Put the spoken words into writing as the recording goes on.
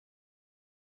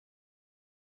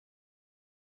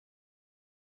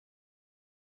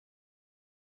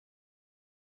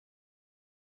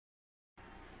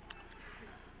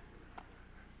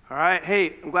All right,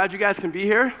 hey, I'm glad you guys can be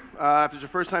here. If it's your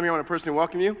first time here, I want to personally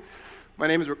welcome you. My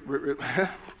name is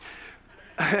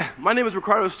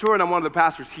Ricardo Stewart, and I'm one of the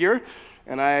pastors here,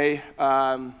 and I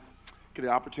get an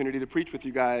opportunity to preach with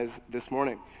you guys this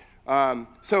morning.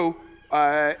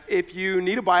 If you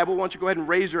need a Bible, why don't you go ahead and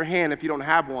raise your hand if you don't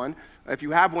have one. If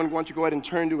you have one, why don't you go ahead and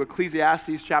turn to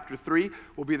Ecclesiastes chapter 3.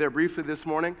 We'll be there briefly this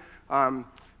morning.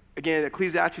 Again,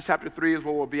 Ecclesiastes chapter 3 is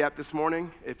where we'll be at this morning.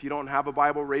 If you don't have a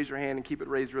Bible, raise your hand and keep it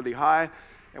raised really high,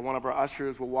 and one of our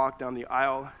ushers will walk down the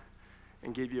aisle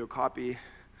and give you a copy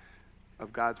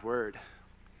of God's Word.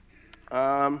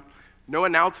 No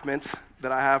announcements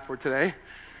that I have for today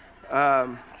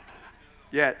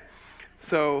yet.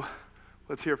 So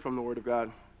let's hear from the Word of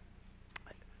God.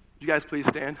 Would you guys please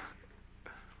stand?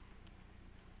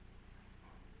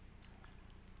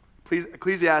 Please,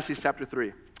 Ecclesiastes chapter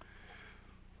 3.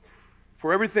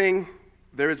 For everything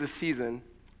there is a season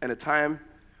and a time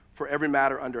for every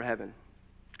matter under heaven,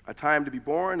 a time to be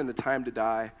born and a time to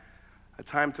die, a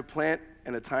time to plant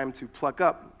and a time to pluck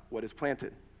up what is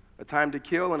planted, a time to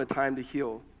kill and a time to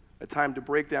heal, a time to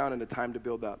break down and a time to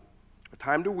build up, a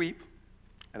time to weep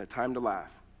and a time to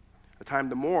laugh, a time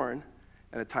to mourn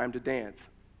and a time to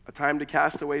dance, a time to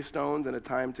cast away stones and a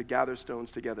time to gather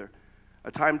stones together,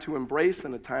 a time to embrace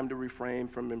and a time to refrain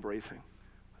from embracing,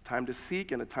 a time to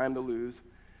seek and a time to lose,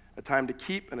 a time to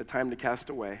keep and a time to cast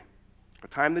away, a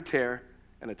time to tear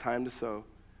and a time to sow,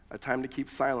 a time to keep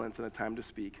silence and a time to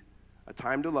speak, a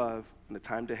time to love and a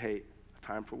time to hate, a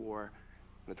time for war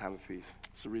and a time of peace.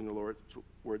 So reading the Lord's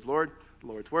words, the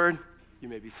Lord's word. You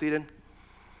may be seated.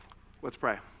 Let's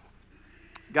pray.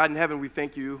 God in heaven, we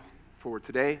thank you for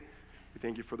today. We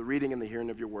thank you for the reading and the hearing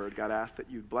of your word. God, I ask that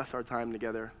you'd bless our time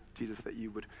together. Jesus, that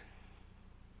you would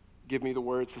give me the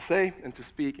words to say and to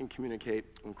speak and communicate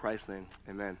in Christ's name.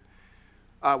 Amen.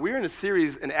 We're in a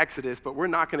series in Exodus, but we're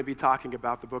not going to be talking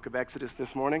about the book of Exodus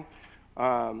this morning.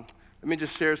 Let me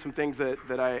just share some things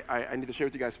that I need to share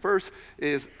with you guys. First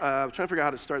is I'm trying to figure out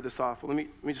how to start this off. Well, let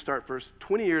me just start first.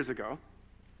 20 years ago,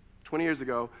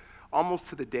 almost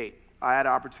to the date, I had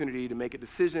an opportunity to make a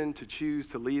decision to choose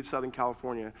to leave Southern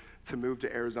California to move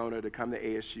to Arizona to come to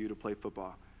ASU to play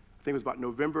football. I think it was about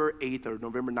November 8th or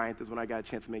November 9th is when I got a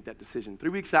chance to make that decision.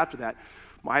 3 weeks after that,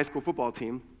 my high school football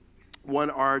team won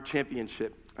our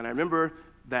championship. And I remember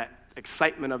that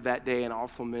excitement of that day and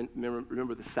also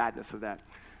remember the sadness of that.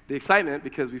 The excitement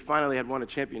because we finally had won a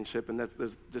championship, and that's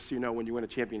just so you know, when you win a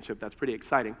championship, that's pretty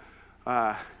exciting.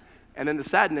 And then the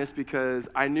sadness because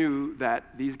I knew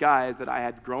that these guys that I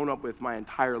had grown up with my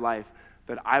entire life,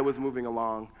 that I was moving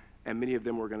along, and many of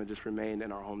them were going to just remain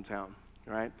in our hometown.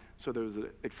 Right? So there was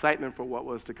an excitement for what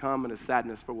was to come and a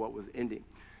sadness for what was ending.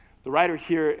 The writer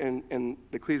here in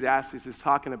Ecclesiastes is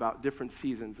talking about different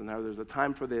seasons and how there's a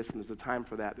time for this and there's a time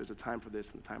for that, there's a time for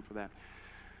this and a time for that.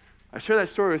 I share that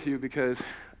story with you because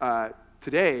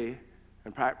today,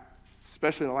 and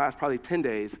especially in the last probably 10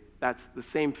 days, that's the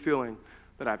same feeling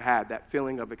that I've had, that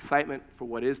feeling of excitement for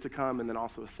what is to come and then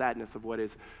also a sadness of what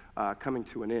is coming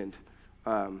to an end.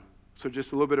 So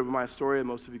just a little bit of my story,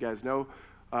 most of you guys know.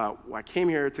 I came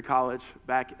here to college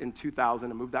back in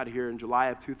 2000. I moved out here in July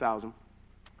of 2000.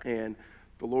 And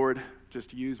the Lord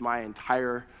just used my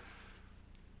entire,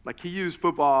 he used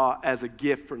football as a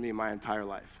gift for me my entire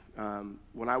life.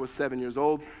 When I was 7 years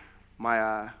old,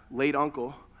 my late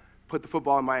uncle put the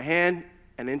football in my hand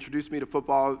and introduced me to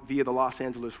football via the Los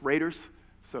Angeles Raiders.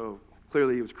 So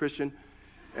clearly he was Christian.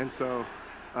 And so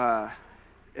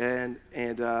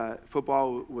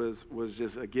football was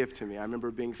just a gift to me. I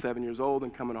remember being 7 years old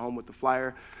and coming home with the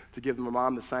flyer to give my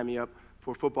mom to sign me up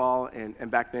for football,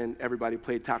 and back then everybody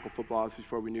played tackle football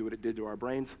before we knew what it did to our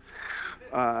brains.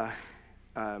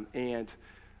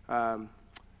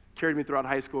 Carried me throughout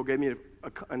high school, gave me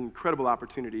incredible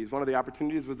opportunities. One of the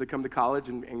opportunities was to come to college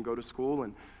and go to school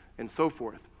and so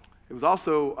forth. It was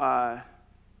also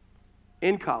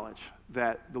in college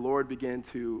that the Lord began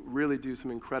to really do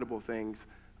some incredible things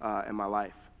in my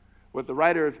life. What the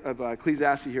writer of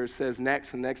Ecclesiastes here says next,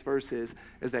 the next verse is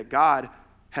that God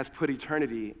has put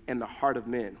eternity in the heart of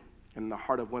men and in the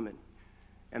heart of women.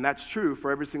 And that's true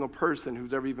for every single person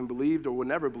who's ever even believed or will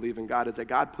never believe in God, is that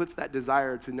God puts that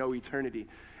desire to know eternity.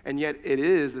 And yet it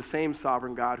is the same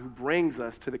sovereign God who brings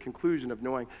us to the conclusion of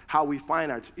knowing how we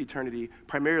find our eternity,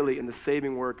 primarily in the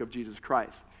saving work of Jesus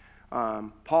Christ.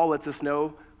 Paul lets us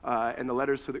know in the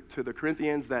letters to the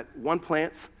Corinthians that one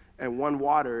plants and one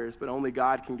waters, but only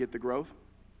God can get the growth.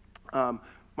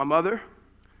 My mother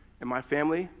and my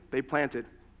family, they planted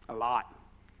a lot.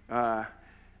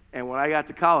 And when I got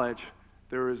to college,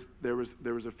 there was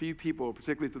a few people,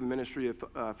 particularly through the ministry of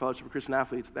Fellowship of Christian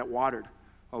Athletes, that watered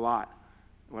a lot.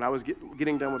 when I was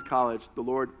getting done with college, the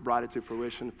Lord brought it to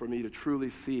fruition for me to truly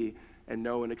see and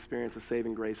know and experience a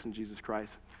saving grace in Jesus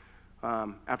Christ.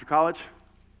 After college,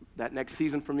 that next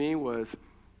season for me was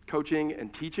coaching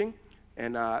and teaching,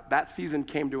 and that season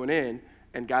came to an end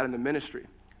and got into ministry.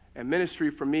 And ministry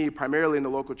for me, primarily in the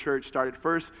local church, started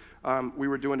first. We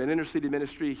were doing an inner-city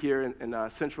ministry here in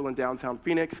central and downtown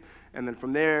Phoenix, and then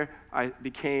from there, I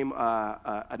became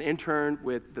an intern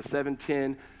with the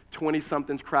 710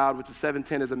 20-somethings crowd, which is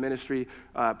 710 is a ministry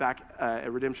back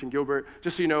at Redemption Gilbert.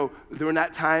 Just so you know, during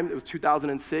that time, it was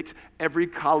 2006, every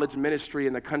college ministry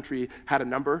in the country had a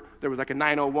number. There was like a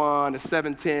 901, a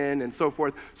 710, and so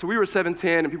forth. So we were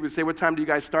 710, and people would say, what time do you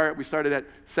guys start? We started at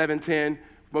 710.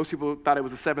 Most people thought it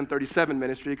was a 737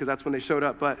 ministry because that's when they showed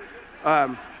up. But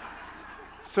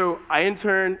so I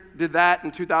interned, did that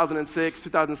in 2006,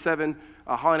 2007.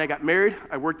 Holly and I got married.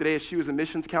 I worked at ASU as a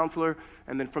missions counselor.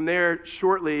 And then from there,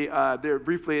 shortly, there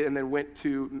briefly, and then went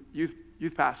to youth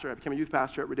pastor. I became a youth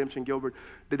pastor at Redemption Gilbert.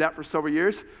 Did that for several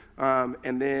years.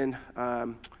 And then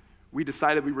we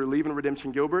decided we were leaving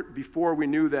Redemption Gilbert before we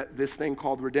knew that this thing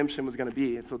called Redemption was going to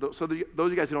be. And so those of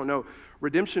you guys who don't know,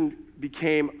 Redemption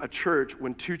became a church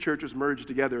when two churches merged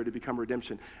together to become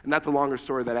Redemption. And that's a longer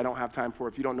story that I don't have time for.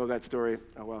 If you don't know that story,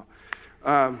 oh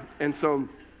well. And so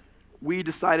we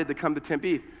decided to come to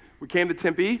Tempe. We came to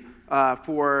Tempe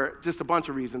for just a bunch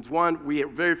of reasons. One, we are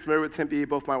very familiar with Tempe.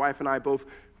 Both my wife and I both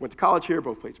went to college here,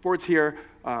 both played sports here.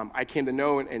 I came to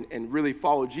know and really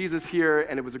follow Jesus here,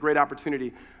 and it was a great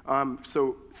opportunity.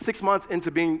 So 6 months into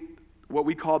being what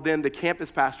we called then the campus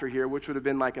pastor here, which would have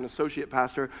been like an associate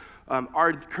pastor,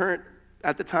 our current,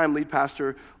 at the time, lead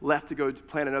pastor left to go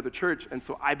plant another church, and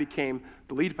so I became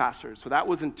the lead pastor. So that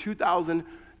was in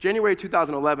January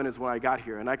 2011 is when I got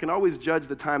here, and I can always judge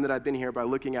the time that I've been here by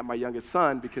looking at my youngest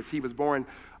son because he was born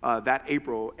that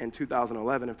April in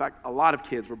 2011. In fact, a lot of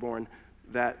kids were born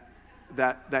that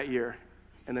year,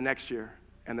 and the next year,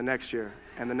 and the next year,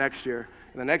 and the next year,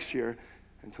 and the next year,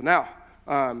 until now.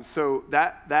 So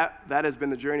that has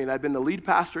been the journey, and I've been the lead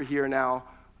pastor here now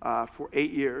for 8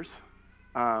 years,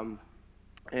 and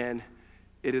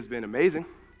it has been amazing,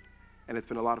 and it's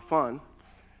been a lot of fun.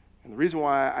 And the reason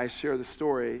why I share the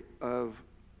story of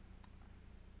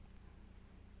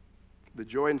the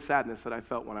joy and sadness that I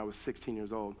felt when I was 16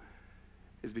 years old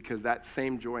is because that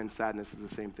same joy and sadness is the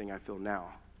same thing I feel now.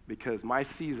 Because my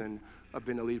season of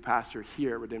being the lead pastor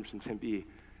here at Redemption Tempe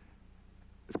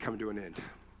is coming to an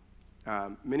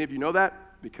end. Many of you know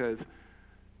that because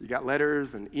you got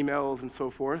letters and emails and so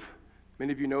forth.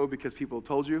 Many of you know because people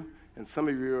told you, and some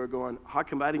of you are going, how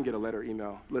come I didn't get a letter or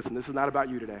email? Listen, this is not about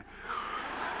you today.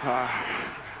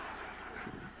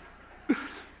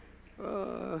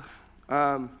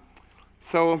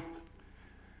 So,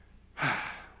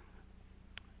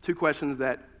 two questions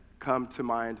that come to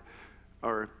mind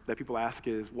or that people ask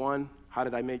is, one, how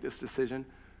did I make this decision?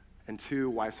 And two,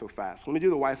 why so fast? Let me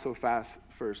do the why so fast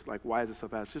first. Like, why is it so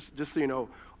fast? Just so you know,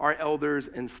 our elders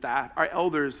and staff, our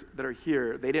elders that are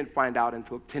here, they didn't find out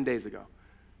until 10 days ago,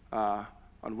 on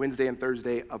Wednesday and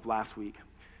Thursday of last week.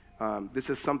 This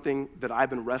is something that I've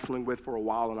been wrestling with for a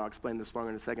while, and I'll explain this longer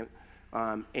in a second,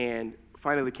 and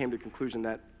finally came to the conclusion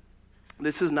that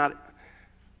this is not,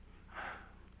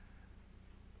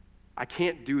 I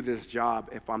can't do this job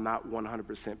if I'm not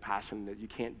 100% passionate. You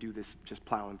can't do this just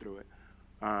plowing through it.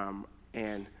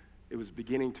 And it was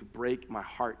beginning to break my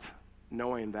heart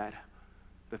knowing that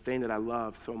the thing that I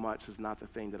love so much is not the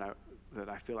thing that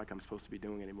I feel like I'm supposed to be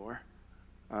doing anymore.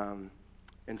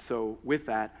 And so with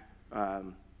that,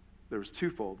 there was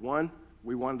twofold. One,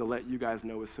 we wanted to let you guys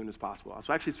know as soon as possible. I was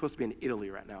actually supposed to be in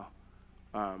Italy right now,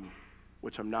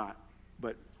 which I'm not,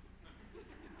 but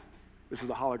this is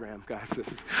a hologram, guys.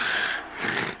 This is.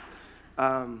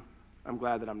 I'm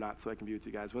glad that I'm not, so I can be with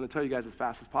you guys. I want to tell you guys as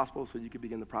fast as possible so you can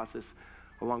begin the process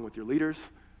along with your leaders.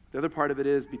 The other part of it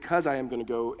is because I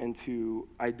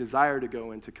desire to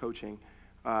go into coaching.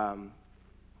 Actually,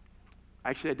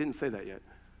 I didn't say that yet.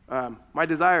 My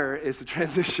desire is to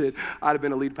transition out of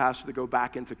being a lead pastor to go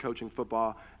back into coaching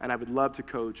football, and I would love to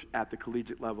coach at the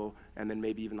collegiate level and then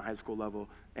maybe even the high school level.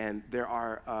 And there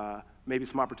are maybe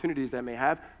some opportunities that I may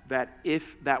have that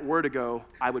if that were to go,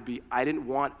 I didn't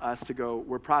want us to go,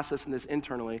 we're processing this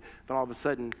internally, then all of a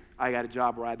sudden I got a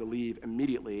job where I had to leave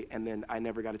immediately, and then I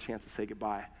never got a chance to say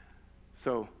goodbye.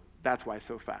 So that's why it's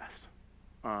so fast.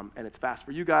 And it's fast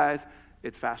for you guys,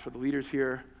 it's fast for the leaders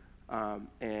here,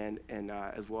 and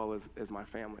as well as my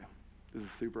family. This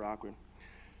is super awkward.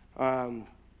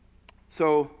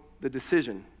 So the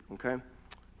decision, okay?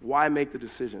 Why make the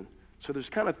decision? So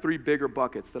there's kind of three bigger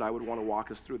buckets that I would want to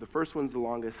walk us through. The first one's the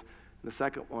longest, And the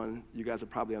second one, you guys will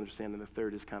probably understand, and the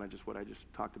third is kind of just what I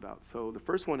just talked about. So the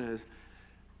first one is,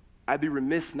 I'd be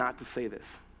remiss not to say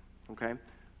this, okay?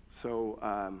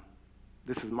 So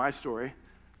this is my story,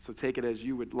 so take it as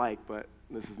you would like, but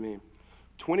this is me.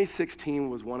 2016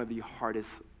 was one of the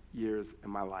hardest years in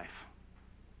my life.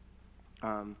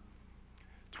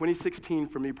 2016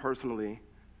 for me personally,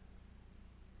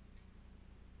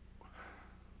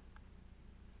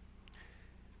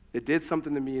 it did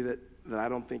something to me that I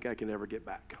don't think I can ever get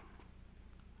back.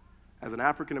 As an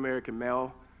African-American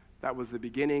male, that was the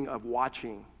beginning of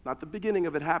watching, not the beginning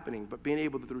of it happening, but being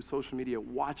able to, through social media,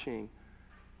 watching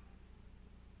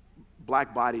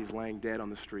black bodies laying dead on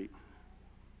the street,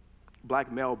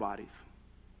 black male bodies.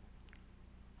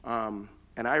 And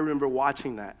I remember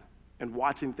watching that and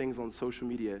watching things on social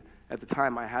media. At the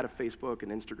time, I had a Facebook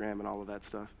and Instagram and all of that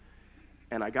stuff.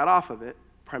 And I got off of it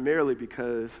primarily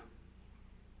because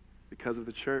of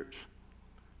the church.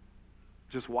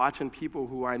 Just watching people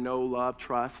who I know, love,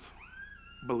 trust,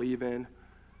 believe in,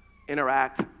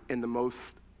 interact in the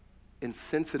most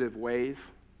insensitive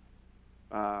ways,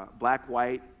 black,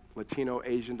 white, Latino,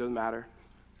 Asian, doesn't matter,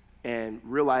 and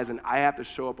realizing I have to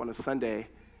show up on a Sunday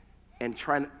and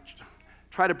try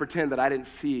to pretend that I didn't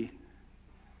see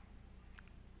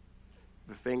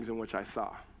the things in which I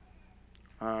saw.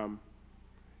 And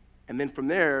then from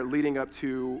there, leading up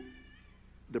to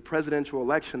the presidential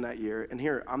election that year, and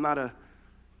here,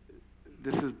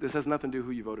 this has nothing to do with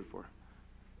who you voted for.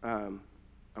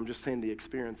 I'm just saying the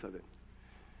experience of it.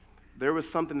 There was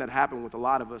something that happened with a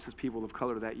lot of us as people of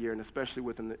color that year, and especially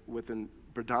within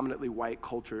predominantly white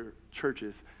culture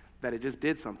churches, that it just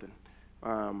did something.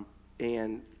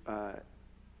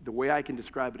 The way I can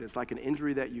describe it is like an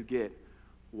injury that you get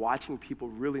watching people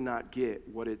really not get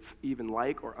what it's even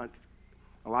like, or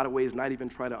a lot of ways not even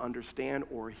try to understand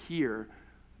or hear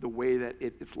the way that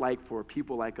it's like for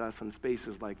people like us in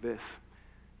spaces like this.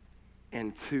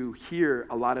 And to hear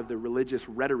a lot of the religious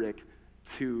rhetoric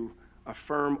to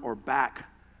affirm or back,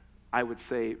 I would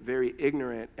say, very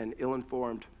ignorant and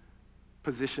ill-informed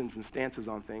positions and stances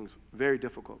on things, very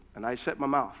difficult. And I shut my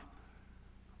mouth.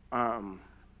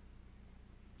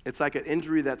 It's like an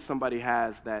injury that somebody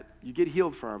has that you get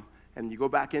healed from, and you go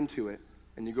back into it,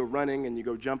 and you go running and you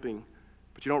go jumping,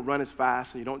 but you don't run as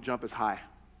fast and you don't jump as high.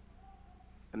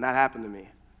 And that happened to me.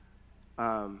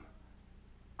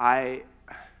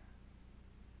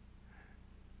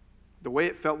 The way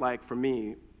it felt like for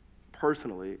me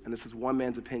personally, and this is one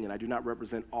man's opinion, I do not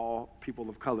represent all people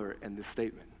of color in this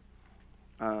statement.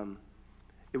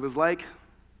 It was like,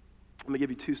 let me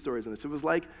give you two stories on this. It was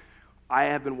like I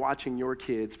have been watching your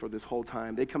kids for this whole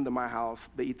time. They come to my house,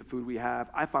 they eat the food we have.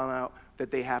 I found out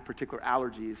that they have particular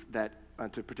allergies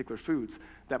to particular foods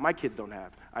that my kids don't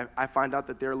have. I find out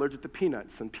that they're allergic to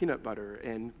peanuts and peanut butter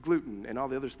and gluten and all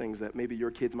the other things that maybe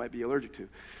your kids might be allergic to.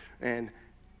 And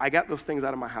I got those things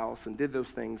out of my house and did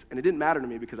those things, and it didn't matter to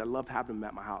me because I loved having them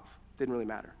at my house. It didn't really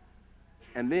matter.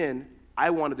 And then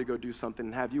I wanted to go do something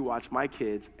and have you watch my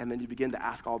kids, and then you begin to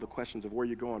ask all the questions of where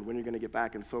you're going, when you're going to get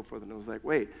back, and so forth. And it was like,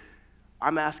 wait,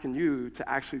 I'm asking you to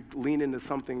actually lean into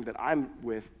something that I'm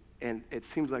with, and it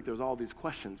seems like there's all these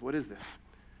questions. What is this?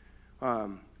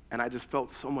 And I just felt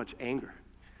so much anger.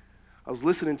 I was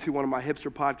listening to one of my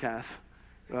hipster podcasts,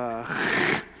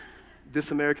 This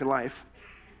American Life,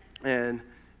 and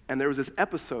there was this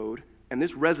episode, and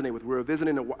this resonated with. We were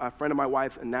visiting a friend of my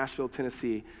wife's in Nashville,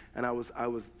 Tennessee, and I was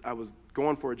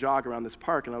going for a jog around this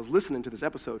park, and I was listening to this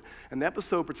episode. And the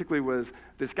episode particularly was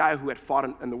this guy who had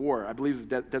fought in the war. I believe it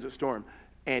was Desert Storm,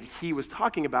 and he was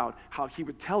talking about how he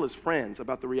would tell his friends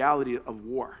about the reality of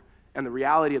war and the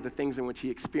reality of the things in which he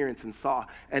experienced and saw.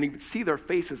 And he would see their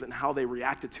faces and how they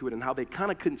reacted to it and how they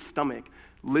kind of couldn't stomach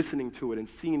listening to it and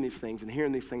seeing these things and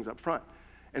hearing these things up front.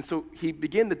 And so he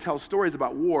began to tell stories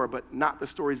about war, but not the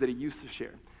stories that he used to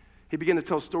share. He began to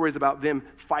tell stories about them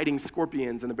fighting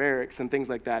scorpions in the barracks and things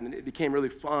like that, and it became really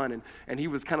fun, and he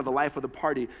was kind of the life of the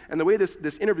party. And the way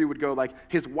this interview would go, like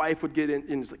his wife would get in,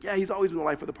 and it's like, yeah, he's always been the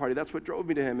life of the party. That's what drove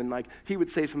me to him, and like he would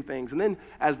say some things. And then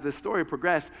as the story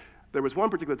progressed, there was one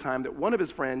particular time that one of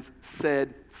his friends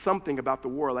said something about the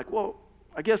war, like, well,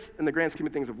 I guess in the grand scheme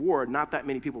of things of war, not that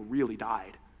many people really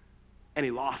died, and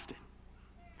he lost it.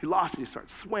 He lost it. He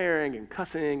started swearing and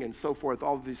cussing and so forth,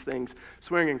 all of these things.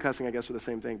 Swearing and cussing, I guess, are the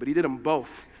same thing, but he did them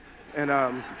both.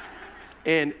 And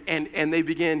they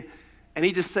began, and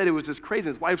he just said it was just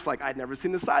crazy. His wife's like, I'd never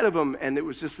seen the side of him, and it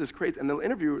was just this crazy. And the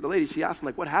interviewer, the lady, she asked him,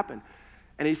 like, what happened?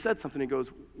 And he said something. He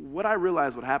goes, what I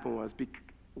realized what happened was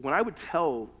when I would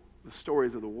tell the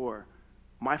stories of the war,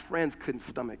 my friends couldn't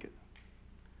stomach it.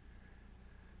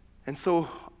 And so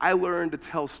I learned to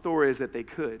tell stories that they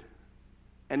could.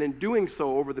 And in doing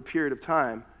so over the period of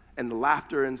time and the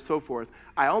laughter and so forth,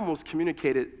 I almost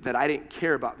communicated that I didn't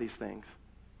care about these things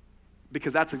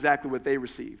because that's exactly what they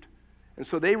received. And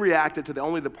so they reacted to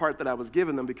only the part that I was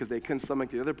giving them because they couldn't stomach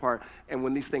the other part. And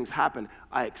when these things happened,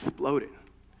 I exploded.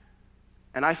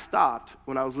 And I stopped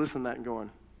when I was listening to that and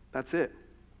going, that's it.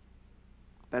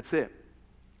 That's it.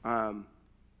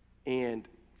 And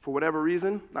for whatever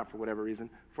reason, not for whatever reason,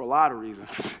 for a lot of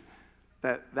reasons,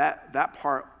 that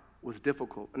part was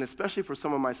difficult. And especially for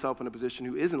someone myself in a position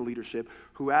who is in leadership,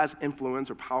 who has influence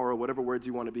or power or whatever words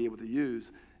you want to be able to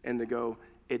use, and to go,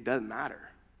 it doesn't matter.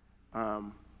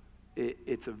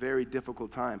 It's a very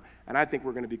difficult time. And I think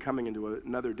we're going to be coming into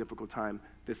another difficult time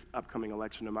this upcoming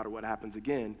election, no matter what happens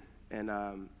again,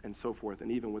 and so forth,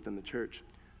 and even within the church.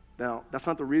 Now, that's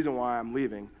not the reason why I'm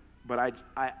leaving, but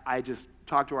I just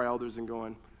talked to our elders and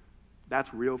going,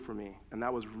 that's real for me, and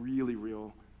that was really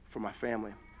real for my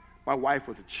family. My wife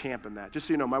was a champ in that. Just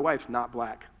so you know, my wife's not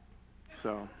black.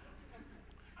 So,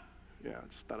 yeah,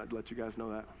 just thought I'd let you guys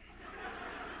know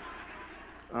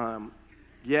that.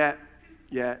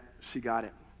 Yet, she got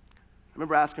it. I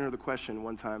remember asking her the question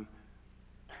one time,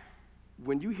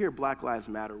 when you hear Black Lives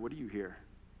Matter, what do you hear?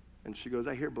 And she goes,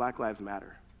 I hear Black Lives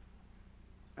Matter.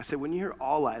 I said, when you hear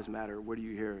all lives matter, what do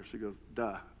you hear? She goes,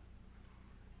 duh.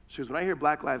 She goes, when I hear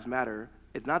Black Lives Matter,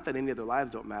 it's not that any other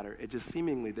lives don't matter. It's just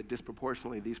seemingly that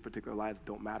disproportionately these particular lives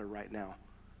don't matter right now.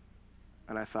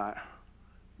 And I thought,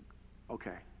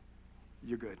 okay,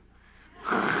 you're good.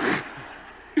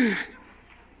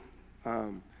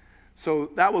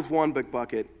 So that was one big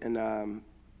bucket. And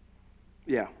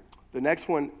yeah, the next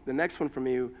one for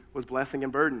me was blessing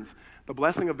and burdens. The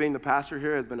blessing of being the pastor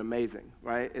here has been amazing,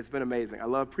 right? It's been amazing. I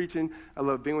love preaching. I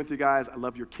love being with you guys. I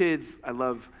love your kids. I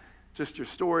love just your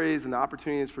stories and the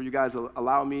opportunities for you guys to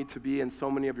allow me to be in so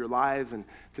many of your lives and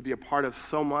to be a part of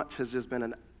so much has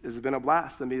been a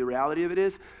blast. And the reality of it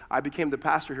is, I became the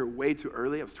pastor here way too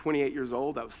early. I was 28 years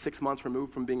old. I was 6 months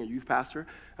removed from being a youth pastor.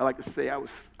 I like to say I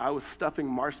was stuffing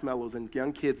marshmallows in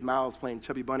young kids' mouths playing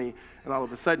Chubby Bunny, and all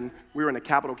of a sudden, we were in a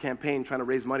capital campaign trying to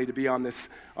raise money to be on this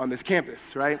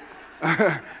campus, right?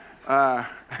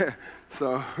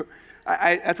 So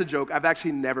that's a joke. I've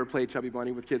actually never played Chubby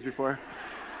Bunny with kids before.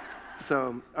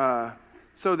 So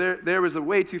there was a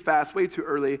way too fast, way too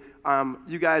early.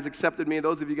 You guys accepted me.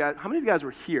 Those of you guys, how many of you guys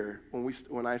were here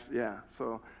yeah.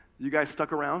 So you guys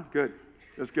stuck around? Good.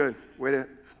 That's good.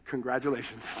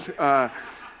 Congratulations.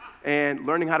 And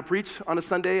learning how to preach on a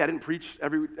Sunday. I didn't preach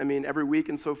every week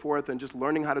and so forth, and just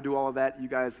learning how to do all of that. You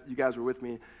guys were with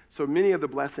me. So many of the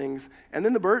blessings, and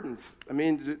then the burdens. I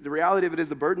mean, the reality of it is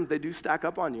the burdens, they do stack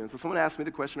up on you. And so someone asked me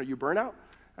the question, are you burnout?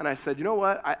 And I said, you know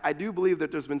what? I do believe that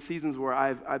there's been seasons where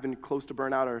I've been close to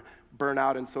burnout or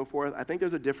burnout and so forth. I think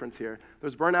there's a difference here.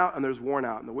 There's burnout and there's worn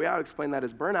out. And the way I would explain that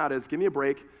is burnout is give me a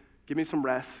break, give me some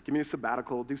rest, give me a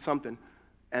sabbatical, do something,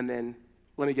 and then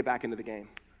let me get back into the game.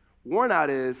 Worn out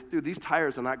is, dude, these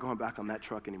tires are not going back on that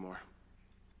truck anymore.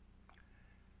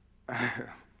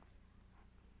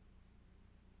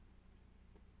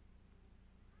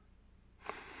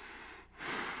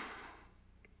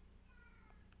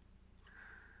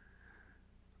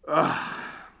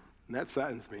 And that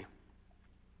saddens me.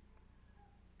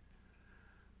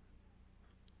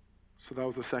 So that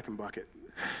was the second bucket.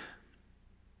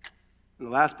 And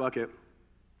the last bucket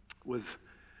was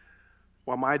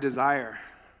while my desire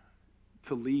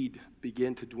to lead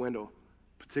began to dwindle,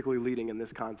 particularly leading in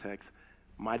this context,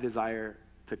 my desire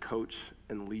to coach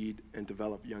and lead and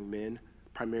develop young men,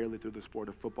 primarily through the sport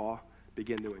of football,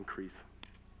 began to increase.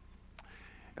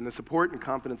 And the support and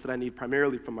confidence that I need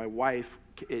primarily from my wife,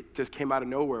 it just came out of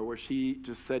nowhere where she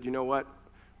just said, you know what?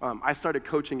 I started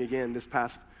coaching again this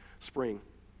past spring.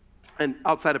 And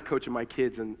outside of coaching my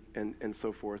kids and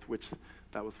so forth, which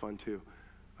that was fun too.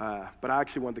 But I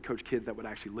actually wanted to coach kids that would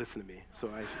actually listen to me.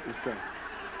 So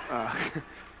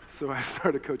I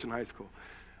started coaching high school.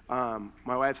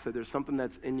 My wife said, there's something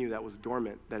that's in you that was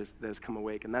dormant that has come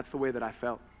awake. And that's the way that I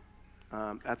felt.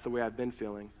 That's the way I've been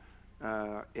feeling.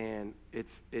 And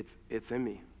it's in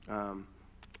me.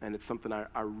 And it's something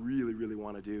I really, really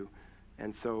want to do.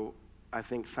 And so I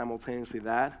think simultaneously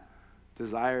that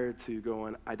desire to go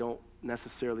in, I don't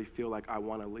necessarily feel like I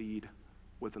want to lead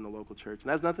within the local church. And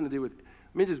that has nothing to do with,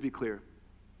 let me just be clear,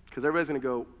 because everybody's going to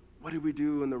go, what did we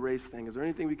do in the race thing? Is there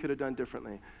anything we could have done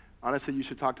differently? Honestly, you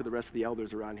should talk to the rest of the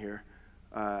elders around here.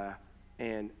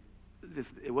 And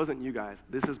it wasn't you guys.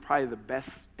 This is probably the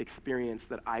best experience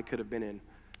that I could have been in.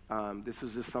 This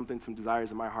was just some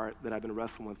desires in my heart that I've been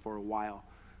wrestling with for a while.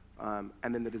 And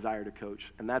then the desire to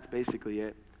coach. And that's basically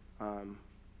it.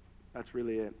 That's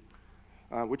really it.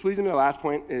 Which leads me to the last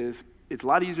point is it's a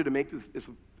lot easier to make this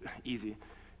easy.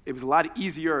 it was a lot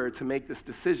easier to make this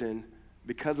decision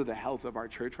because of the health of our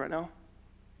church right now.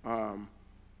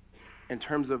 In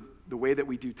terms of the way that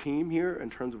we do team here, in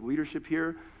terms of leadership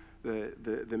here,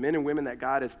 the men and women that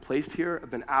God has placed here have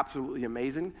been absolutely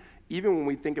amazing. Even when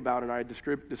we think about, and I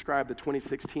described the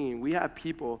 2016, we have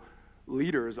people,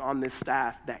 leaders on this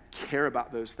staff that care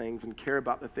about those things and care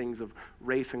about the things of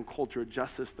race and culture,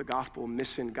 justice, the gospel,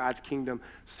 mission, God's kingdom,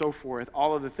 so forth,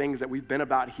 all of the things that we've been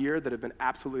about here that have been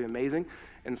absolutely amazing.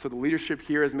 And so the leadership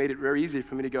here has made it very easy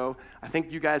for me to go, I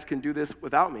think you guys can do this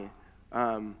without me.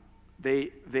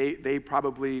 They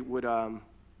probably would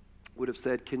have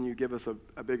said, can you give us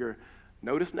a bigger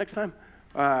notice next time?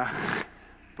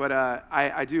 But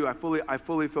I do. I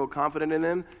fully feel confident in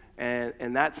them, and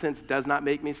in that sense does not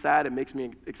make me sad. It makes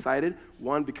me excited.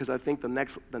 One, because I think the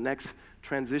next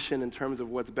transition in terms of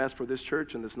what's best for this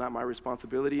church, and it's not my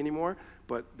responsibility anymore,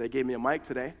 but they gave me a mic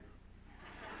today,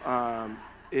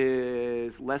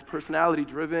 is less personality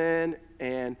driven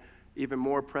and even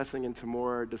more pressing into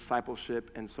more discipleship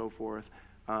and so forth,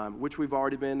 which we've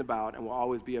already been about and will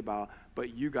always be about,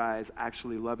 but you guys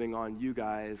actually loving on you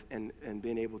guys and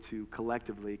being able to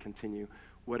collectively continue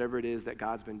whatever it is that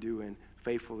God's been doing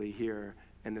faithfully here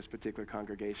in this particular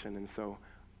congregation. And so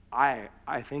I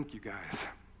thank you guys.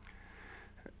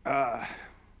 I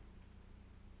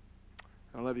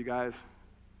love you guys.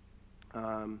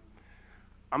 I'm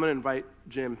going to invite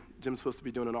Jim. Jim's supposed to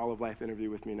be doing an All of Life interview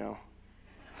with me now,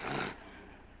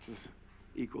 which is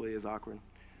equally as awkward.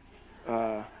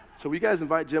 So will you guys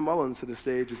invite Jim Mullins to the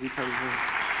stage as he comes in?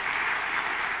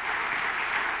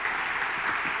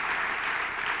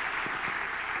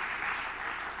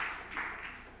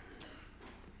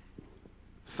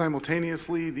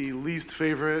 Simultaneously, the least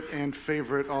favorite and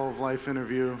favorite All of Life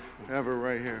interview ever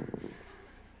right here.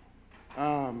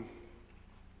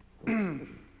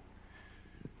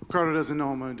 Ricardo doesn't know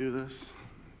I'm going to do this,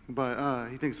 but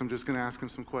he thinks I'm just going to ask him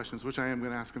some questions, which I am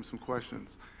going to ask him some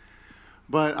questions.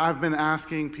 But I've been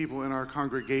asking people in our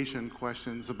congregation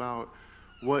questions about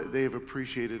what they've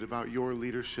appreciated about your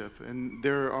leadership. And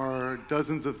there are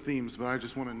dozens of themes, but I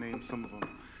just want to name some of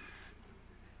them.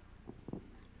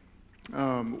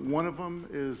 One of them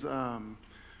is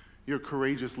your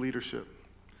courageous leadership.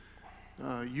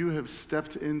 You have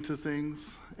stepped into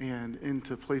things and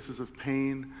into places of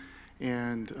pain,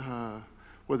 and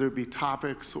whether it be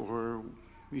topics or,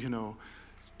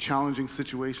 challenging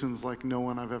situations like no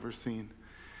one I've ever seen.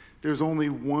 There's only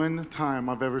one time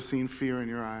I've ever seen fear in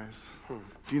your eyes.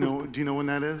 Do you know when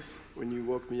that is? When you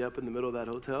woke me up in the middle of that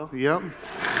hotel? Yep.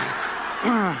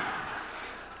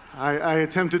 I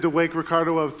attempted to wake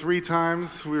Ricardo up 3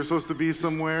 times. We were supposed to be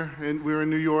somewhere, and we were in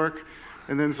New York.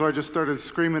 And then so I just started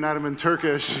screaming at him in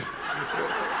Turkish.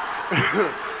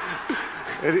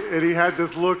 and he had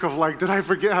this look of like, did I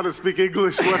forget how to speak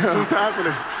English? What's just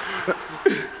happening?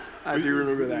 I do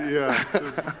remember that. Yeah.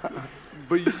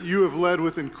 But you have led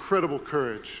with incredible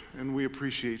courage, and we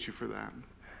appreciate you for that.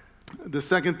 The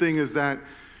second thing is that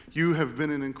you have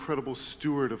been an incredible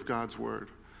steward of God's word.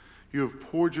 You have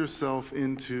poured yourself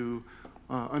into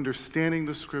understanding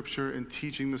the Scripture and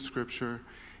teaching the Scripture,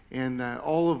 and that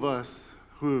all of us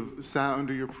who have sat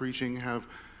under your preaching have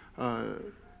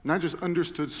not just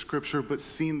understood Scripture, but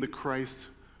seen the Christ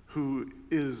who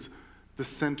is the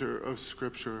center of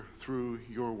Scripture through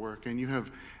your work. And you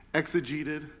have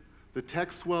exegeted the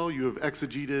text well, you have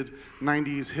exegeted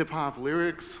 90s hip-hop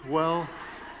lyrics well,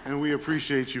 and we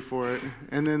appreciate you for it.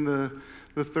 And then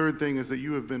the third thing is that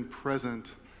you have been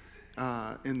present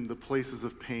in the places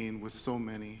of pain with so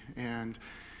many. And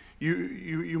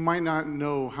you might not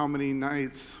know how many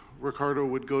nights Ricardo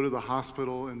would go to the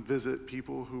hospital and visit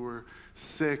people who were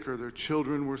sick or their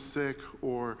children were sick,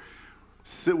 or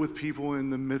sit with people in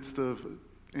the midst of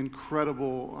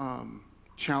incredible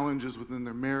challenges within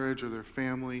their marriage or their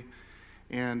family.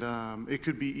 And it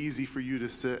could be easy for you to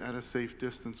sit at a safe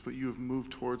distance, but you have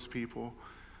moved towards people.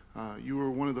 You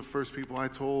were one of the first people I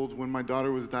told when my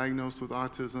daughter was diagnosed with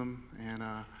autism, and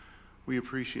we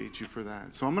appreciate you for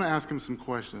that. So I'm going to ask him some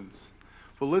questions.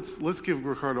 But let's give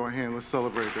Ricardo a hand. Let's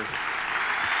celebrate this.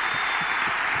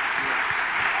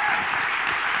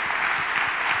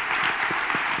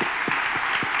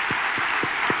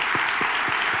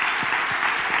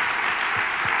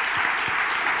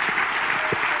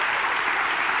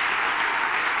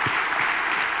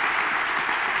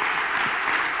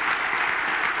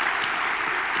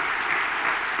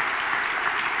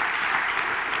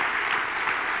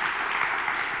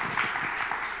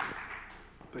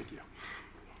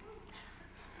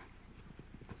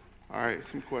 All right,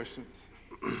 some questions.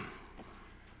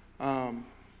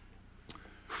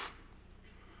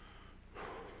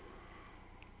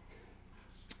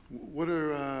 What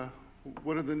are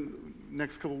the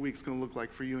next couple weeks going to look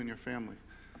like for you and your family?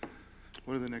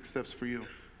 What are the next steps for you?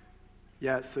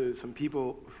 Yeah, so some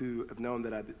people who have known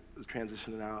that I was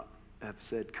transitioning out have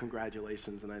said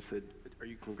congratulations, and I said, are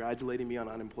you congratulating me on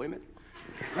unemployment?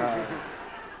 I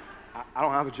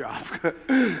don't have a job.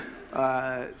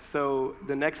 So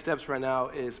the next steps right now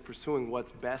is pursuing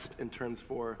what's best in terms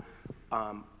for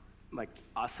like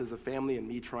us as a family and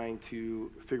me trying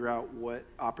to figure out what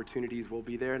opportunities will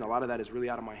be there. And a lot of that is really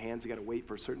out of my hands. You got to wait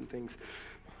for certain things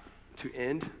to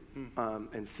end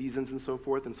and seasons and so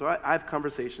forth. And so I have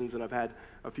conversations and I've had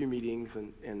a few meetings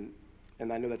and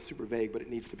I know that's super vague, but it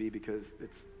needs to be because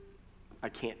I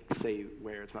can't say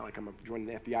where. It's not like I'm joining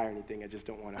the FBI or anything. I just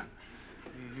don't want to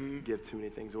give too many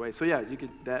things away. So yeah, you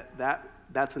could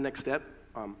that's the next step.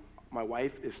 My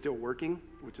wife is still working,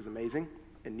 which is amazing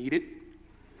and needed.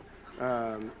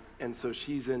 And so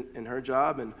she's in her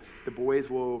job, and the boys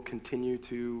will continue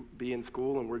to be in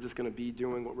school, and we're just going to be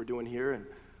doing what we're doing here,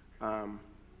 and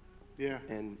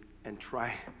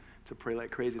try to pray like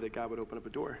crazy that God would open up a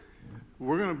door.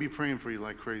 We're going to be praying for you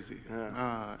like crazy.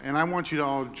 Yeah. And I want you to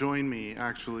all join me,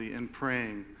 actually, in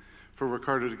praying for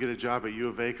Ricardo to get a job at U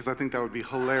of A, because I think that would be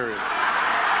hilarious.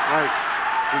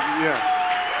 Yes.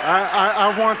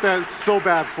 I want that so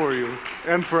bad for you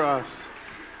and for us.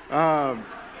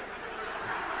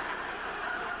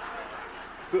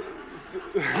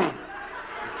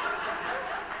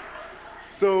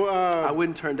 So I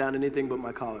wouldn't turn down anything but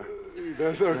my collar.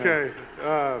 That's okay.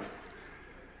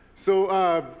 So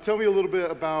tell me a little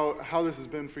bit about how this has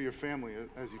been for your family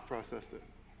as you've processed it.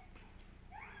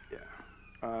 Yeah.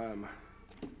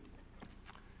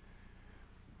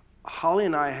 Holly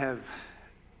and I have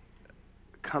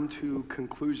come to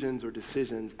conclusions or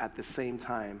decisions at the same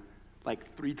time,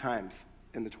 like 3 times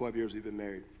in the 12 years we've been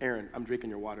married. Aaron, I'm drinking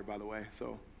your water, by the way,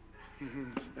 so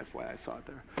just FYI, I saw it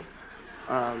there.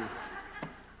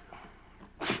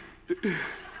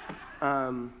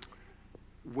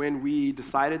 When we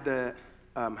decided to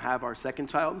have our second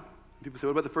child, people say,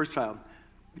 what about the first child?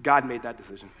 God made that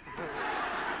decision.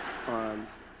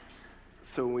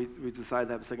 So we decided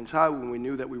to have a second child. When we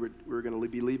knew that we were going to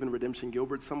be leaving Redemption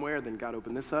Gilbert somewhere, then God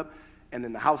opened this up. And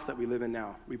then the house that we live in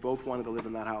now, we both wanted to live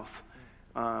in that house,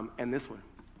 and this one.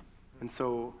 And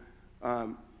so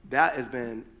that has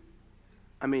been,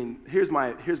 I mean, here's me,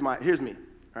 all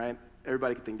right?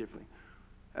 Everybody can think differently.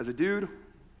 As a dude,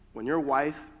 when your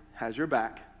wife has your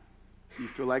back, you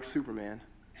feel like Superman.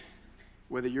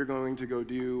 Whether you're going to go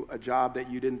do a job that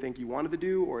you didn't think you wanted to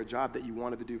do or a job that you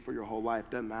wanted to do for your whole life,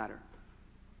 doesn't matter.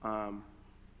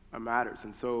 It matters.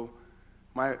 And so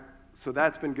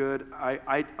that's been good.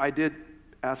 I did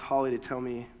ask Holly to tell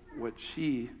me what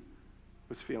she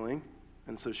was feeling,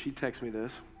 and so she texted me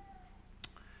this.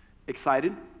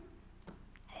 Excited,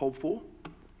 hopeful,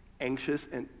 anxious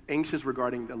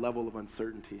regarding the level of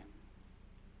uncertainty.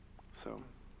 So,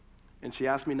 and she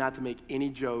asked me not to make any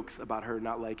jokes about her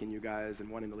not liking you guys and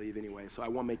wanting to leave anyway. So I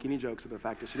won't make any jokes about the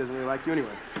fact that she doesn't really like you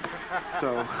anyway.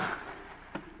 So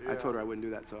I told her I wouldn't do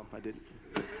that, so I didn't.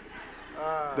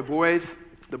 The boys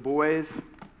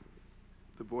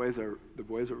are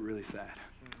really sad.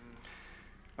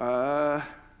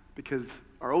 Because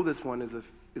our oldest one is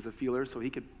a feeler, so he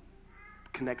could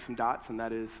connect some dots, and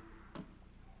that is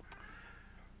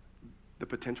the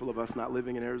potential of us not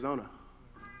living in Arizona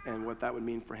and what that would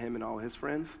mean for him and all his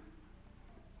friends.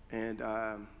 And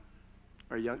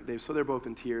so they're both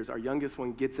in tears. Our youngest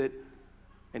one gets it,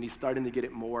 and he's starting to get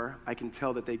it more. I can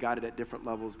tell that they got it at different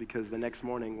levels because the next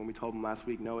morning when we told him last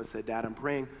week, Noah said, Dad, I'm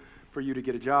praying for you to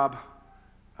get a job,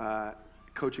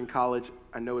 coaching college.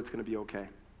 I know it's going to be okay.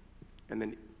 And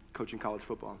then coaching college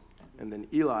football. And then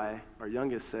Eli, our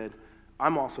youngest, said,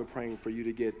 I'm also praying for you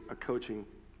to get a coaching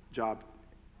job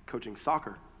coaching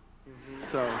soccer.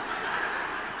 So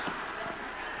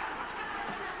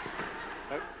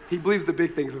he believes the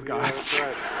big things of God. Yeah, that's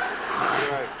right.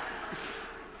 That's right.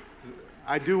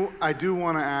 I do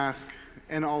want to ask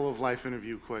an all-of-life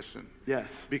interview question.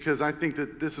 Yes. Because I think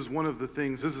that this is one of the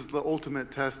things, this is the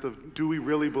ultimate test of, do we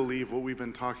really believe what we've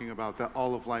been talking about, that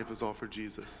all of life is all for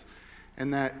Jesus?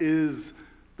 And that is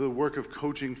the work of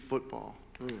coaching football,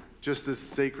 just as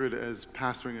sacred as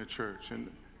pastoring a church. And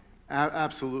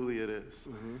absolutely it is.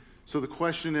 So the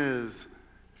question is,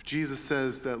 if Jesus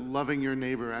says that loving your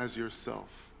neighbor as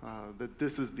yourself, that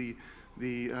this is the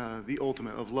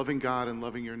ultimate of loving God and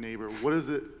loving your neighbor, what does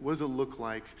it look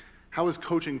like? How is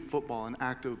coaching football an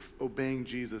act of obeying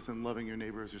Jesus and loving your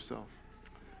neighbor as yourself?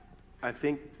 I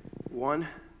think, one,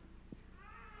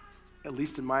 at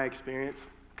least in my experience,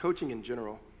 coaching in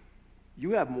general,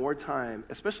 you have more time,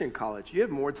 especially in college, you have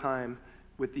more time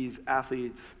with these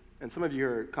athletes and some of you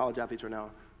are college athletes right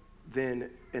now, than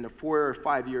in a 4 or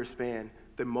 5 year span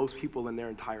than most people in their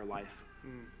entire life.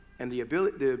 And the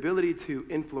ability to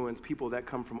influence people that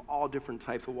come from all different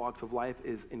types of walks of life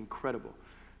is incredible.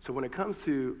 So when it comes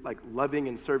to like loving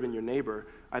and serving your neighbor,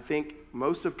 I think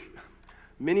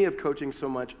many of coaching so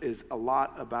much is a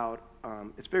lot about,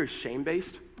 it's very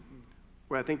shame-based,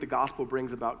 where I think the gospel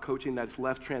brings about coaching that's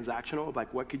less transactional,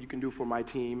 like what you can do for my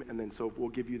team, and then so we'll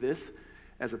give you this,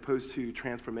 as opposed to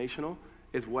transformational,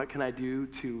 is what can I do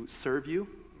to serve you,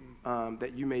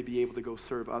 that you may be able to go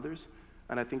serve others.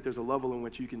 And I think there's a level in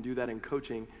which you can do that in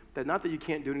coaching, that not that you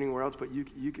can't do it anywhere else, but you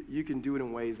can do it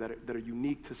in ways that are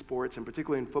unique to sports, and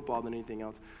particularly in football than anything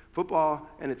else. Football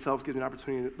in itself gives you an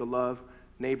opportunity to love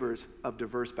neighbors of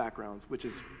diverse backgrounds, which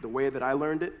is the way that I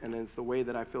learned it, and it's the way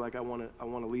that I feel like I want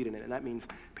to lead in it. And that means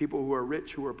people who are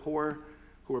rich, who are poor,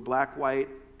 who are black, white,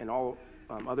 and all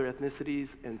other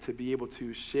ethnicities, and to be able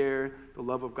to share the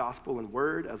love of gospel in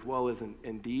word as well as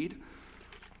in deed,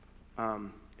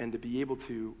 and to be able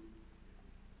to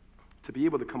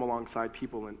come alongside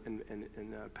people in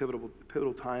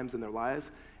pivotal times in their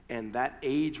lives, and that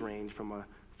age range from a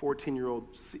 14-year-old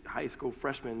high school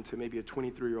freshman to maybe a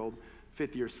 23-year-old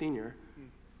fifth-year senior,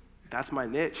 that's my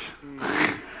niche.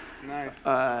 Nice.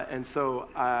 And so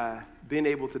being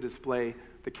able to display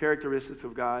the characteristics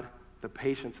of God, the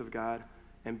patience of God,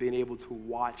 and being able to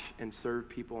watch and serve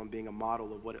people and being a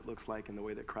model of what it looks like in the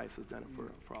way that Christ has done it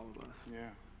for all of us.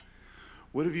 Yeah.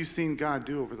 What have you seen God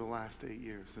do over the last 8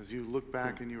 years? As you look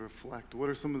back and you reflect, what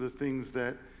are some of the things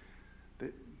that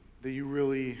you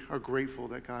really are grateful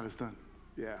that God has done?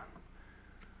 Yeah.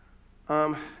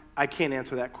 I can't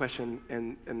answer that question,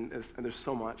 and there's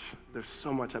so much. There's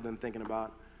so much I've been thinking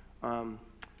about.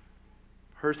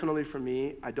 Personally, for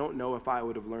me, I don't know if I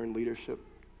would have learned leadership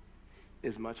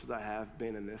as much as I have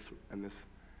been in this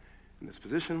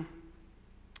position.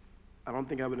 I don't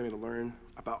think I would have been able to learn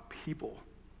about people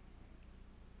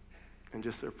and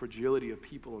just their fragility of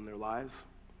people in their lives.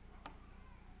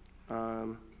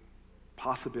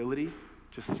 Possibility,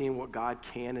 just seeing what God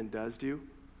can and does do.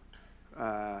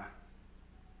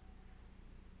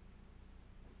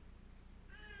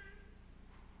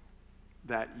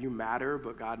 That you matter,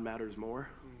 but God matters more.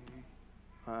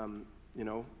 When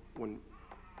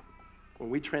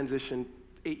we transitioned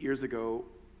 8 years ago,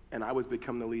 and I was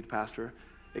becoming the lead pastor,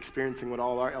 experiencing what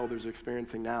all our elders are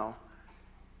experiencing now,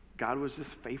 God was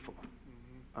just faithful.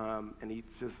 And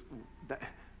he's just,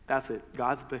 that's it.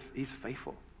 He's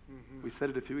faithful. We said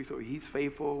it a few weeks ago. He's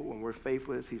faithful when we're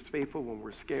faithless. He's faithful when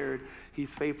we're scared.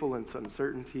 He's faithful in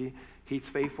uncertainty. He's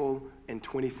faithful in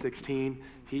 2016.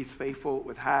 He's faithful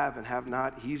with have and have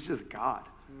not. He's just God.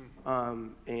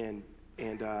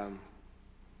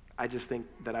 I just think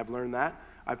that I've learned that.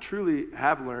 I truly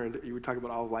have learned, you were talking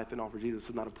about all of life and all for Jesus. This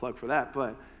is not a plug for that,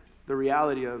 but the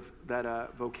reality of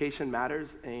that vocation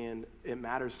matters, and it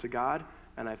matters to God.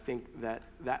 And I think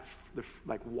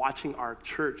like watching our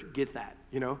church get that,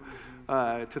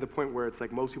 to the point where it's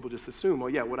like most people just assume, oh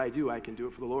yeah, what I do, I can do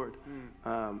it for the Lord.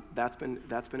 That's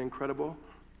been incredible.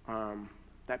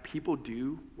 That people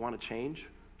do want to change.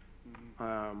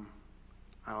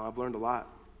 I've learned a lot.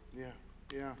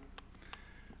 Yeah.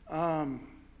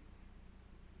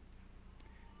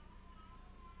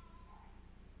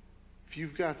 If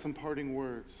you've got some parting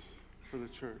words for the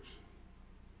church,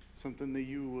 something that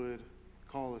you would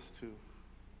call us to,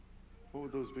 what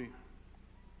would those be?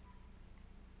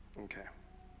 Okay.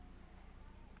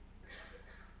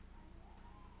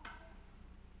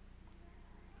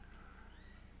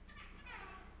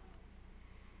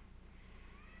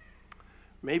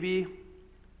 Maybe,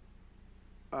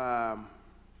 I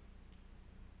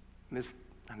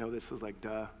know this is like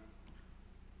duh.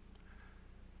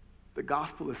 The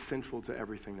gospel is central to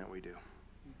everything that we do.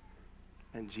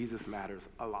 And Jesus matters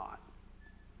a lot.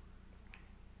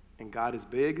 And God is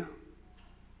big,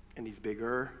 and he's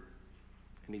bigger,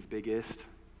 and he's biggest,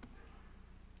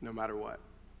 no matter what.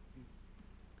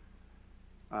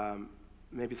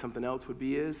 Maybe something else would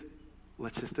be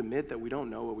let's just admit that we don't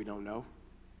know what we don't know.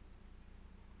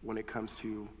 When it comes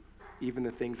to even the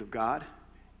things of God,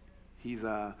 he's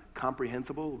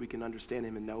comprehensible. We can understand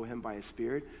him and know him by his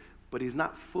Spirit, but he's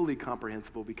not fully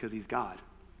comprehensible because he's God.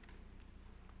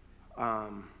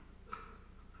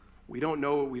 We don't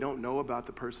know what we don't know about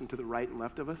the person to the right and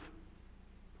left of us.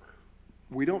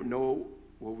 We don't know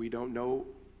what we don't know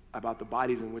about the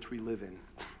bodies in which we live in.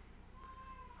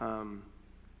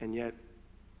 And yet,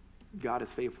 God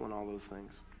is faithful in all those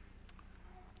things.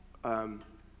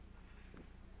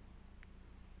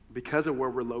 Because of where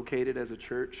we're located as a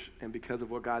church and because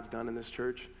of what God's done in this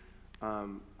church,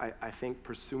 I think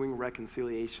pursuing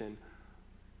reconciliation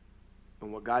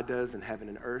and what God does in heaven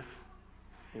and earth,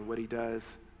 and what he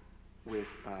does with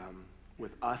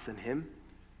us and him,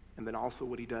 and then also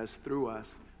what he does through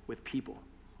us with people,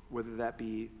 whether that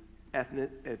be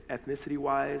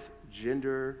ethnicity-wise,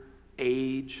 gender,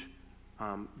 age,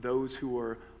 those who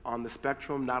are on the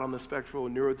spectrum, not on the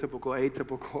spectrum, neurotypical,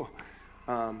 atypical,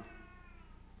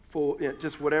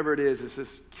 just whatever it is, it's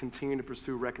just continuing to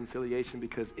pursue reconciliation,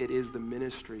 because it is the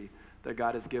ministry that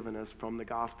God has given us from the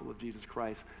gospel of Jesus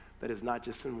Christ that is not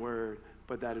just in word,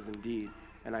 but that is in deed.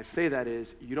 And I say that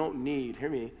is, you don't need, hear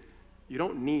me, you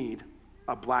don't need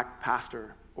a black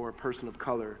pastor or a person of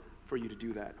color for you to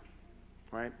do that,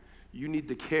 right? You need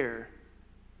to care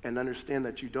and understand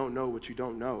that you don't know what you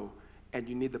don't know, and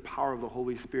you need the power of the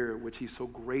Holy Spirit, which he so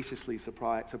graciously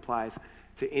supplies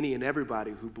to any and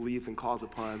everybody who believes and calls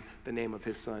upon the name of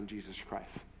his son, Jesus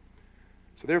Christ.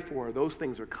 So therefore, those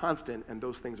things are constant and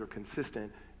those things are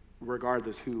consistent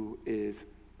regardless who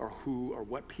or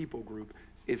what people group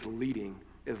is leading,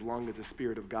 as long as the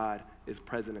Spirit of God is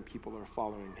present and people are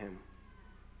following him.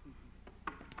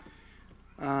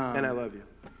 And I love you.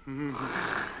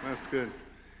 That's good.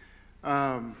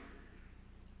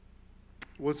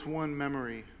 What's one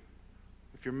memory,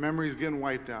 if your memory's getting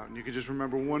wiped out and you could just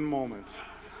remember one moment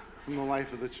from the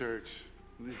life of the church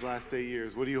these last 8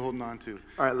 years, what are you holding on to?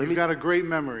 All right, You've got a great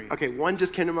memory. Okay, one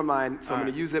just came to my mind, so I'm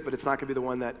going to use it, but it's not going to be the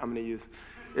one that I'm going to use.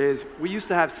 Is we used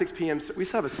to have 6 p.m., we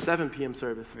used to have a 7 p.m.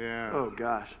 service. Yeah. Oh,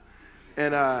 gosh.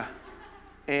 And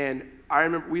I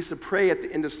remember we used to pray at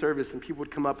the end of service, and people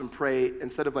would come up and pray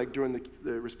instead of like during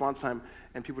the response time,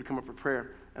 and people would come up for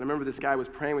prayer. And I remember this guy was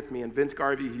praying with me, and Vince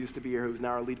Garvey, who used to be here, who's now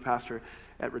our lead pastor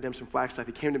at Redemption Flagstaff,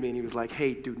 he came to me and he was like,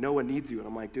 hey, dude, Noah needs you. And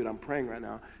I'm like, dude, I'm praying right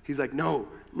now. He's like, no,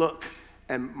 look.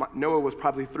 And Noah was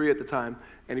probably 3 at the time,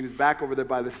 and he was back over there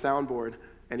by the soundboard,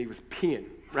 and he was peeing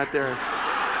right there.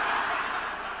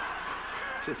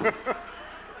 Just.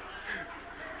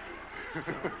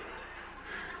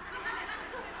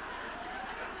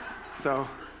 So,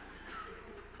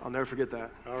 I'll never forget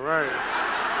that. All right,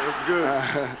 that's good.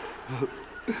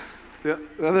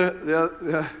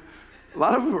 A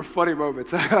lot of them were funny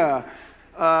moments.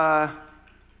 I'll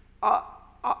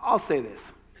say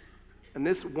this, and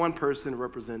this one person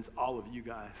represents all of you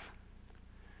guys.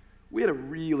 We had a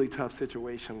really tough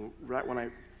situation right when I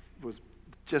was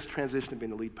just transitioning to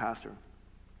being the lead pastor,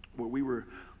 where we were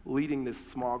leading this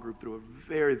small group through a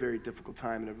very, very difficult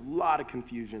time and a lot of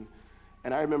confusion.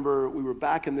 And I remember we were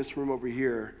back in this room over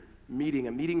here meeting.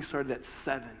 A meeting started at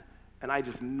 7, and I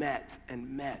just met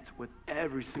with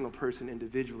every single person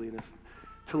individually in this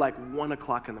till like 1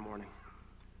 o'clock in the morning.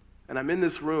 And I'm in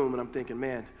this room, and I'm thinking,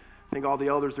 man, I think all the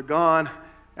elders are gone.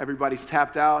 Everybody's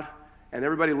tapped out, and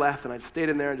everybody left. And I stayed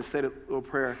in there and just said a little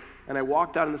prayer. And I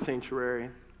walked out in the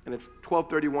sanctuary, and it's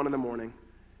 12:31 in the morning,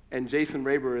 and Jason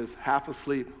Raber is half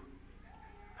asleep.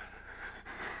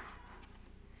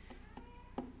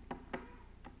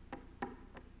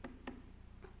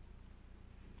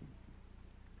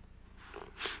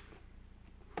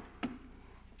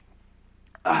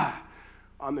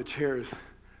 On the chairs,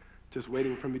 just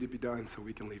waiting for me to be done so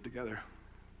we can leave together.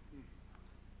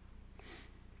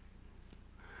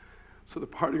 So the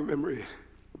parting memory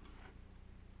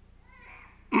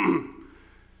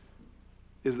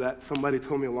is that somebody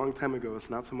told me a long time ago, it's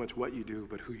not so much what you do,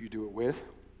 but who you do it with.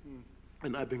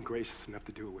 And I've been gracious enough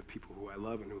to do it with people who I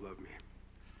love and who love me.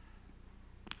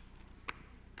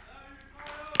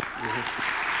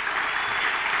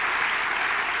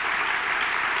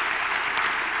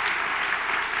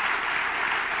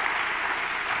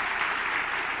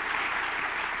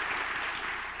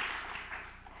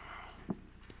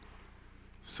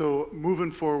 So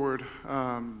moving forward,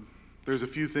 there's a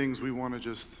few things we want to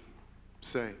just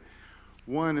say.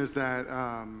 One is that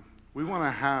we want to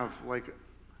have like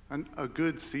a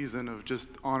good season of just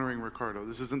honoring Ricardo.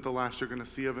 This isn't the last you're going to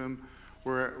see of him.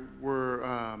 We're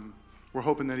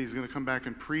hoping that he's going to come back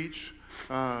and preach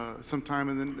sometime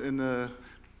in the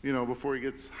before he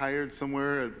gets hired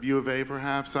somewhere at U of A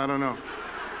perhaps. I don't know.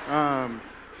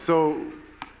 So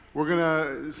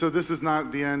this is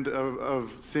not the end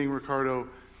of seeing Ricardo.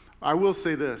 I will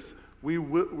say this: we're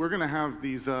going to have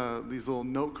these little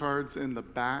note cards in the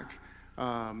back,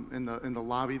 in the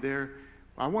lobby there.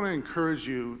 I want to encourage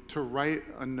you to write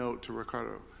a note to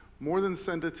Ricardo, more than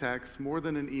send a text, more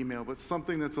than an email, but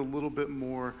something that's a little bit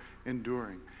more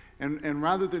enduring. And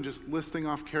rather than just listing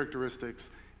off characteristics,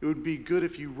 it would be good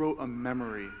if you wrote a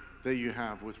memory that you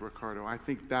have with Ricardo. I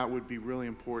think that would be really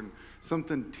important,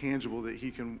 something tangible that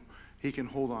he can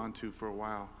hold on to for a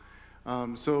while.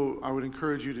 So I would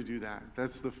encourage you to do that.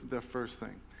 That's the first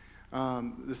thing.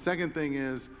 The second thing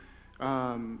is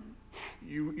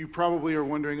you probably are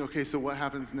wondering, okay, so what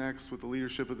happens next with the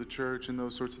leadership of the church and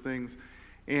those sorts of things?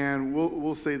 And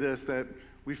we'll say this, that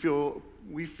we feel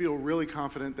really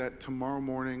confident that tomorrow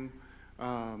morning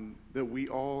that we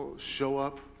all show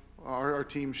up, our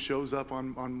team shows up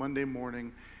on Monday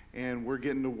morning, and we're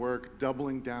getting to work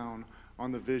doubling down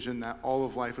on the vision that all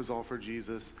of life is all for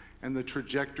Jesus, and the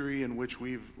trajectory in which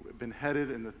we've been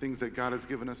headed and the things that God has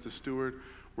given us to steward,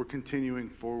 we're continuing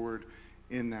forward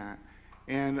in that.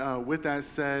 And with that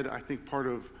said, I think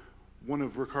one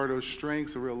of Ricardo's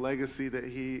strengths, a real legacy that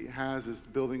he has, is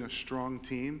building a strong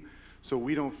team. So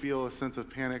we don't feel a sense of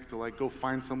panic to like go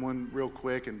find someone real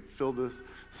quick and fill this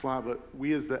slot. But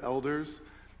we as the elders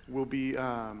will be,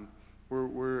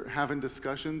 we're having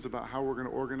discussions about how we're going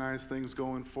to organize things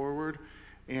going forward.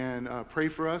 And pray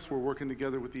for us. We're working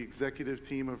together with the executive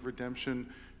team of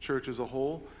Redemption Church as a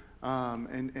whole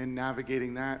and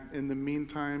navigating that. In the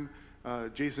meantime,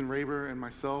 Jason Raber and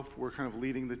myself, we're kind of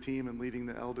leading the team and leading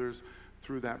the elders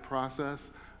through that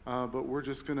process. But we're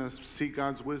just going to seek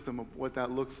God's wisdom of what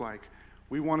that looks like.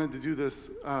 We wanted to do this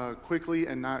quickly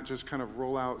and not just kind of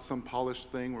roll out some polished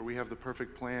thing where we have the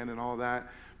perfect plan and all that,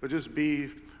 but just be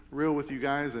real with you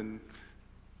guys and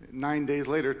 9 days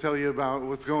later tell you about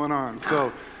what's going on.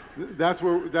 So that's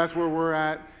where we're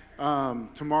at.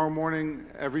 Tomorrow morning,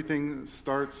 everything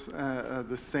starts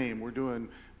the same. We're doing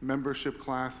membership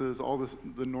classes, all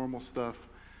the normal stuff.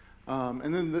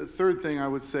 And then the third thing I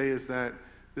would say is that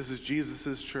this is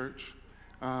Jesus' church,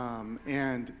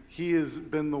 and he has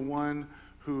been the one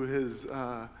who has,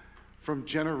 from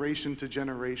generation to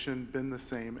generation, been the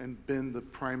same and been the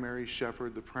primary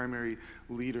shepherd, the primary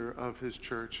leader of his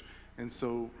church. And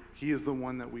so he is the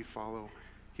one that we follow.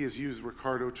 He has used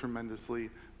Ricardo tremendously,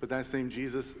 but that same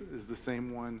Jesus is the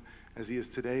same one as he is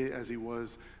today, as he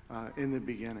was in the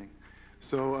beginning.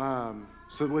 So,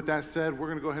 so with that said, we're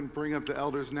going to go ahead and bring up the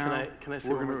elders now. Can I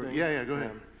say one more thing? Yeah, go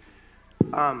ahead.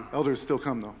 Elders still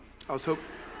come, though. I was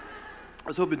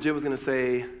hoping Jim was going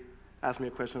to ask me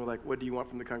a question like, what do you want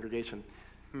from the congregation?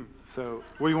 So,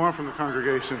 what do you want from the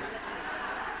congregation?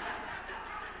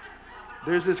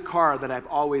 There's this card that I've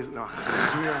always, no.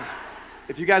 Yeah.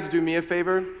 If you guys would do me a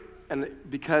favor, and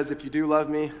because if you do love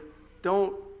me,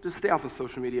 don't, just stay off of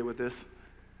social media with this.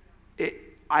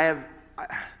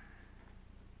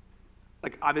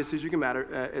 Like, obviously, as you can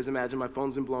imagine, my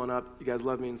phone's been blowing up. You guys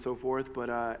love me and so forth,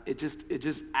 but it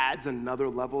just adds another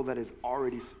level that is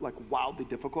already like wildly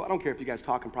difficult. I don't care if you guys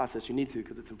talk and process. You need to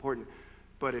because it's important.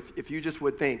 But if you just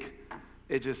would think,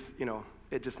 it just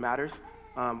matters.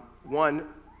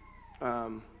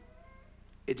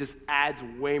 It just adds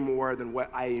way more than what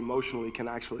I emotionally can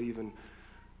actually even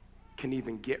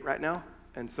get right now.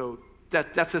 And so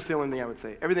that's just the only thing I would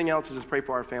say. Everything else is just pray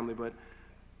for our family, but.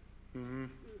 Mm-hmm.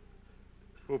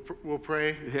 We'll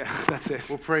pray. Yeah, that's it.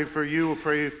 We'll pray for you. We'll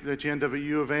pray that you end up at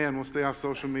U of A, and we'll stay off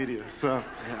social media. So,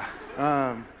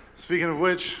 yeah. Speaking of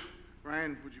which,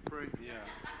 Ryan, would you pray? Yeah.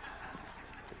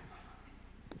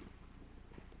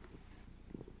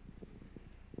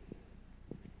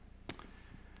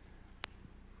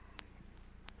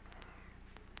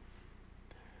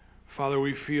 Father,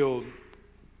 we feel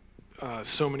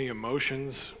so many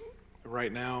emotions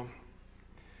right now.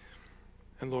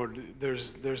 And Lord,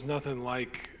 there's nothing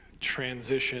like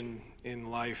transition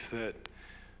in life that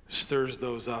stirs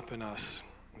those up in us.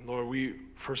 Lord,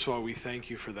 first of all, we thank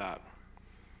you for that.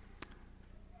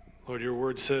 Lord, your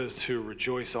word says to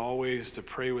rejoice always, to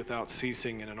pray without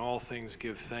ceasing, and in all things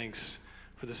give thanks,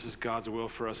 for this is God's will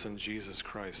for us in Jesus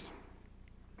Christ.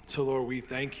 So Lord, we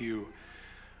thank you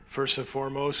first and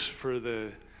foremost for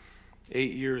the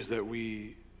 8 years that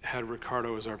we had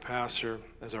Ricardo as our pastor,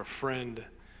 as our friend,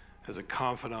 as a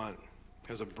confidant,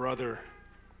 as a brother.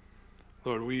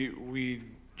 Lord, we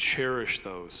cherish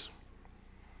those.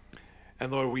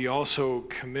 And Lord, we also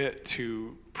commit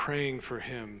to praying for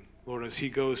him, Lord, as he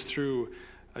goes through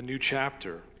a new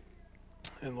chapter.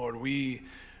 And Lord, we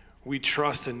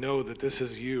trust and know that this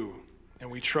is you, and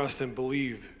we trust and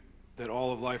believe that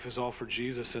all of life is all for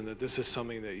Jesus, and that this is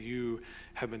something that you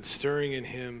have been stirring in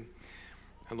him.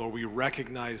 And Lord, we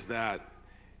recognize that.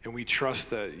 And we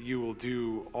trust that you will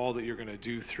do all that you're going to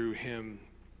do through him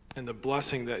and the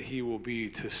blessing that he will be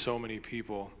to so many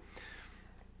people.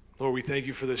 Lord, we thank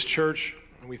you for this church,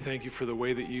 and we thank you for the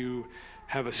way that you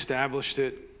have established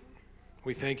it.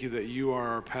 We thank you that you are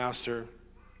our pastor.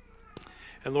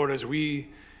 And Lord, as we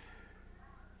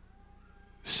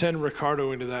send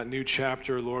Ricardo into that new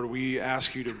chapter, Lord, we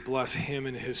ask you to bless him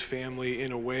and his family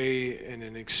in a way and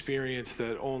an experience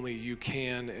that only you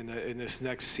can. And that in this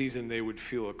next season, they would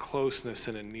feel a closeness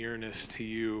and a nearness to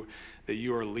you, that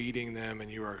you are leading them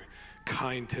and you are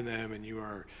kind to them and you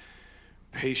are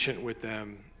patient with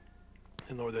them,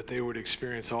 and Lord, that they would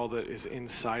experience all that is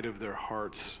inside of their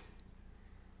hearts.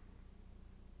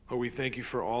 Lord, we thank you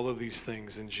for all of these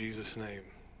things in Jesus' name.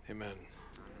 Amen.